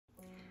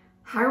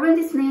Hi everyone,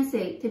 this is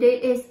Nancy. Today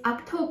is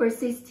October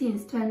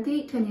 16th,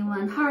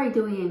 2021. How are you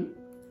doing?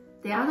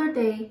 The other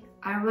day,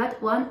 I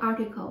read one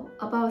article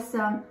about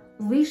some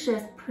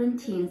vicious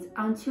printings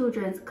on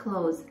children's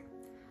clothes.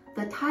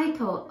 The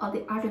title of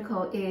the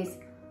article is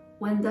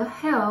When the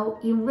Hell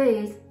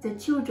Invades the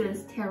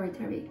Children's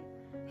Territory.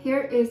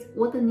 Here is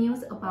what the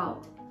news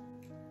about.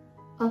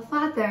 A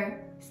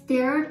father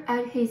stared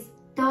at his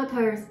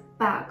daughter's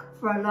back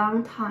for a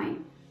long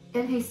time,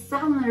 and he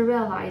suddenly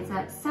realized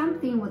that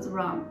something was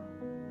wrong.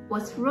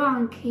 What's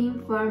wrong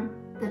came from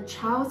the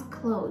child's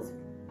clothes,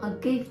 a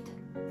gift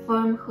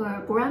from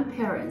her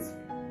grandparents.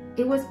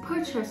 It was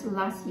purchased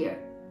last year.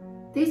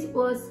 This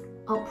was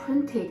a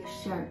printed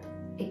shirt.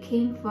 It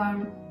came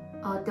from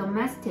a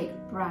domestic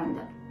brand,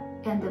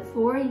 and the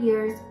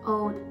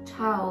 4-year-old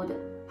child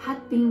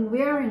had been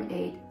wearing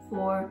it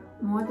for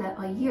more than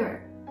a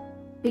year.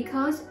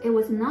 Because it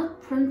was not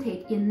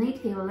printed in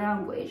native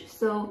language,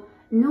 so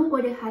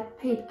nobody had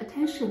paid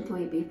attention to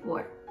it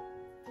before.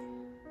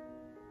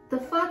 The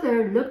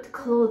father looked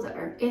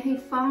closer and he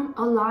found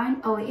a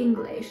line of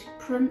English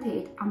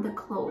printed on the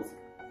clothes.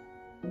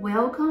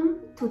 Welcome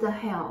to the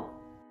hell.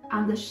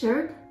 On the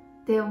shirt,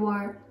 there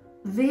were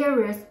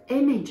various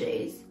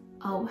images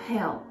of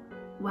hell.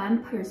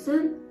 One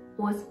person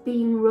was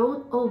being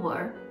rolled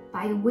over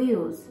by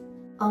wheels.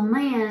 A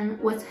man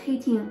was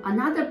hitting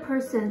another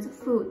person's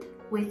foot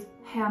with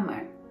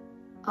hammer.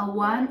 A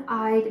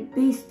one-eyed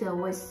beast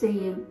was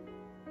saying,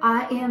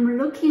 "I am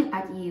looking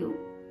at you."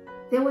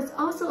 There was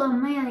also a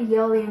man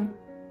yelling,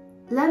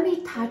 "Let me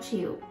touch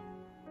you."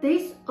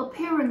 This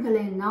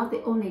apparently not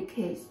the only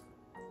case.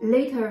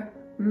 Later,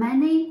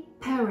 many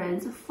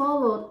parents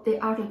followed the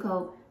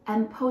article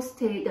and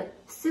posted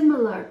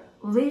similar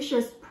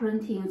vicious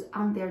printings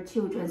on their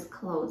children's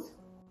clothes.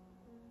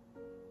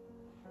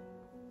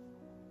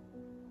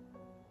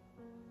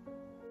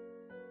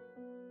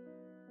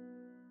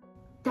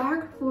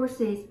 Dark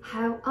forces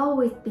have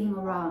always been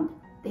around.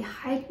 They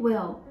hide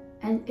well,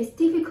 and it's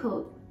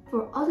difficult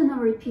for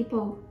ordinary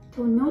people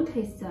to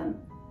notice them.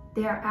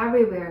 They are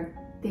everywhere.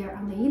 They are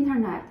on the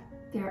internet.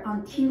 They are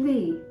on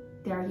TV.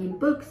 They are in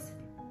books.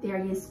 They are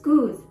in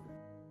schools.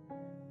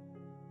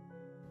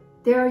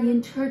 They are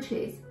in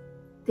churches.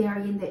 They are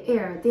in the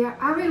air. They are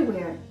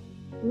everywhere.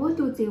 What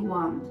do they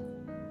want?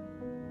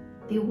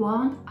 They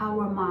want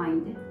our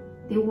mind.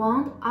 They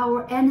want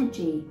our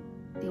energy.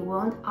 They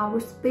want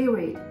our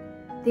spirit.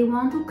 They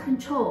want to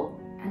control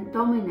and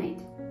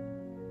dominate.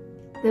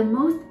 The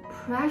most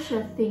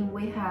precious thing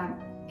we have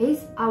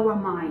is our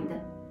mind.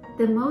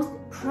 The most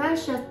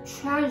precious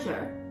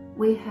treasure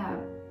we have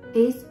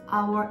is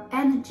our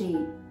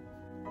energy.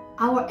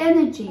 Our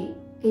energy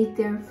is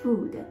their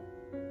food.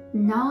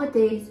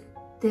 Nowadays,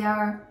 they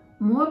are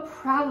more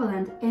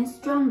prevalent and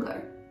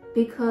stronger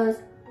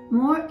because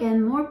more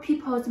and more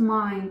people's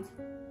minds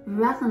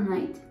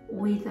resonate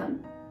with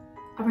them.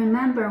 I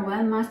remember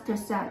when Master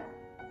said,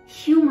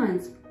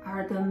 humans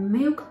are the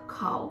milk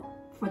cow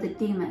for the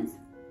demons.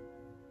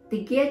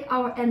 They get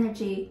our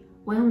energy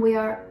when we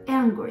are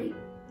angry,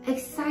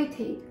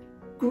 excited,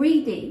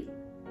 greedy,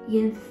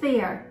 in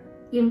fear,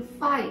 in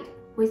fight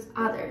with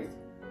others.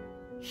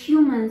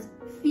 Humans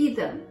feed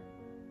them.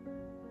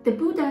 The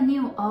Buddha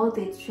knew all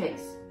these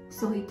tricks,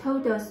 so he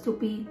told us to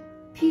be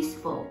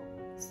peaceful,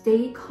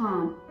 stay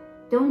calm,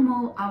 don't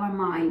move our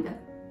mind,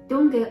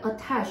 don't get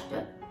attached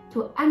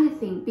to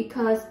anything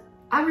because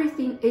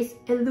everything is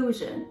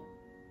illusion.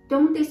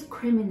 Don't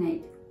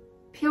discriminate,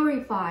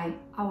 purify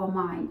our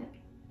mind,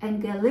 and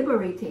get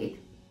liberated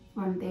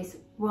from this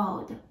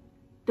world.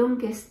 Don't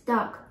get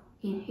stuck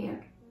in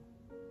here.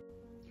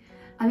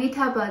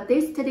 Amitabha,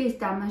 this today's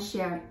Dharma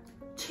share.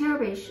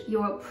 Cherish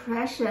your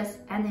precious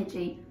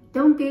energy.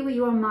 Don't give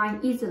your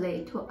mind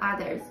easily to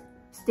others.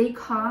 Stay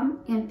calm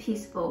and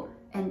peaceful,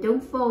 and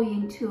don't fall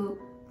into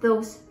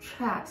those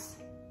traps.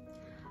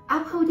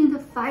 Upholding the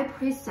 5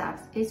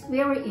 precepts is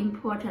very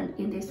important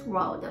in this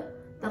world.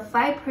 The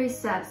 5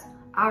 precepts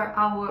are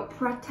our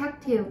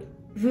protective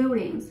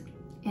rulings.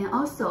 And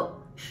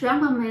also,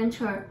 Shrama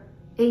mantra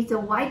is the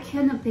white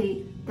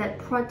canopy that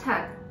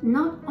protects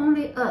not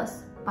only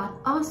us, but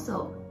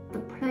also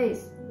the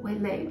place we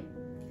live.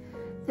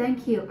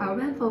 Thank you,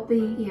 everyone, for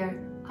being here.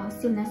 I'll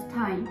see you next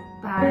time.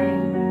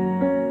 Bye.